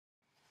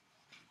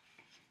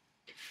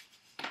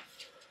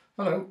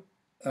Hello,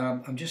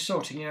 I'm just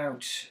sorting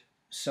out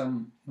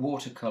some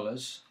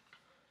watercolours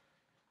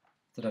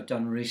that I've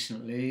done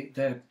recently.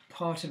 They're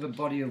part of a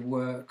body of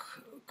work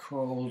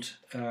called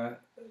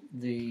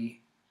the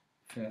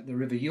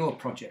Ure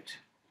Project,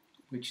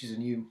 which is a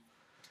new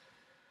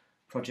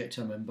project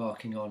I'm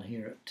embarking on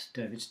here at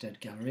David Stead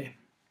Gallery.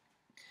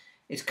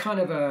 It's kind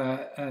of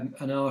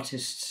an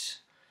artist's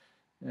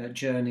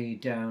journey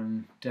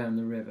down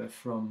the river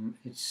from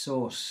its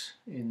source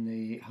in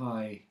the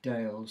high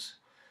dales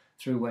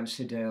through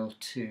Wensleydale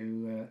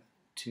to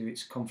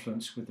its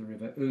confluence with the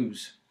River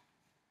Ouse.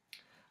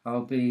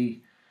 I'll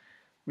be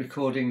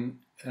recording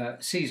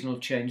seasonal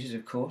changes,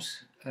 of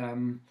course,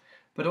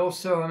 but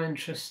also I'm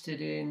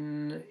interested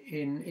in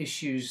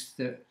issues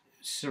that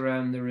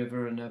surround the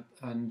river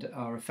and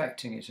are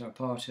affecting it. Are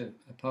part of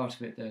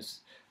it.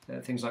 There's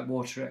things like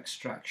water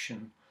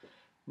extraction,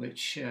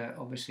 which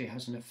obviously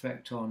has an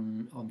effect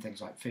on things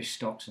like fish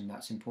stocks, and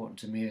that's important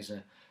to me as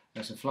a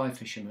fly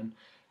fisherman.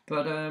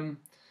 But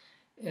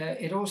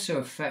it also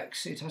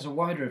affects. It has a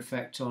wider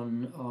effect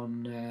on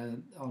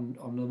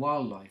the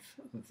wildlife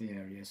of the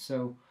area.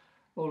 So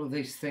all of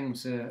these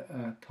things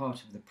are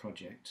part of the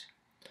project.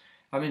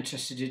 I'm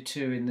interested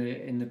too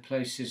in the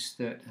places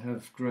that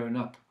have grown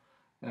up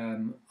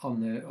on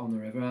the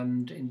river,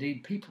 and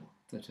indeed people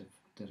that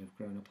have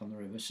grown up on the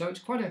river. So it's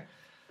quite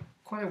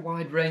a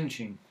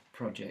wide-ranging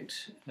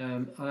project.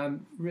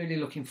 I'm really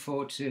looking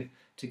forward to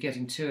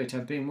getting to it.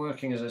 I've been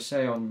working, as I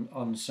say,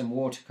 on some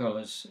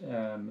watercolours.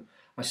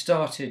 I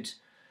started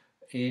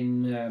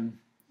in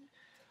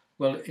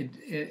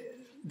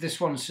this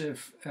one's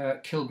of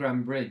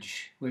Kilgram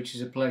Bridge, which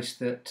is a place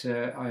that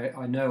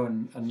I know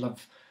and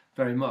love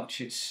very much.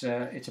 It's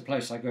a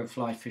place I go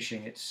fly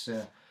fishing. It's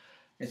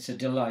a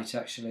delight,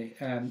 actually.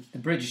 The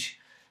bridge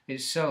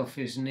itself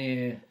is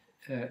near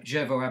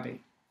Jervaux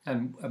Abbey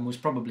and was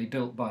probably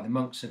built by the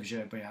monks of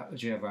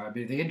Jervaux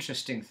Abbey. The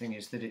interesting thing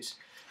is that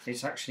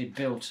it's actually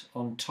built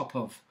on top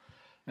of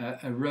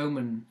a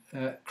Roman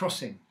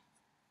crossing.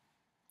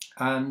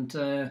 And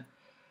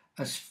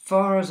as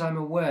far as I'm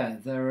aware,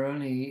 there are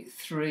only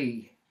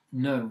 3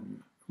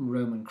 known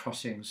Roman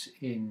crossings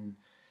in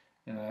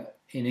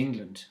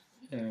England,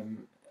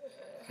 and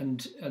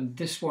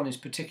this one is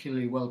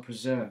particularly well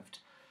preserved,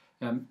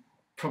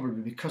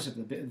 probably because of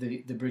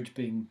the bridge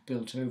being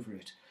built over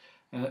it.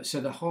 So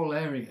the whole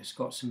area has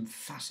got some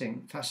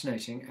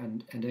fascinating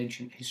and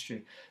ancient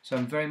history. So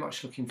I'm very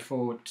much looking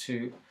forward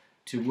to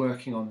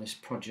working on this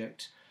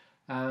project.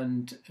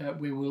 And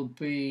we will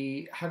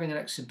be having an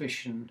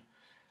exhibition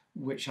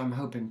which I'm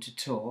hoping to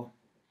tour,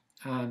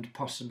 and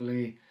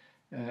possibly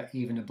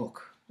even a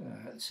book.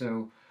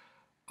 So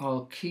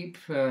I'll keep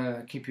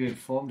you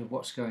informed of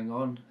what's going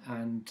on,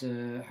 and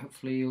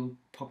hopefully you'll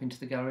pop into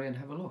the gallery and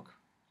have a look.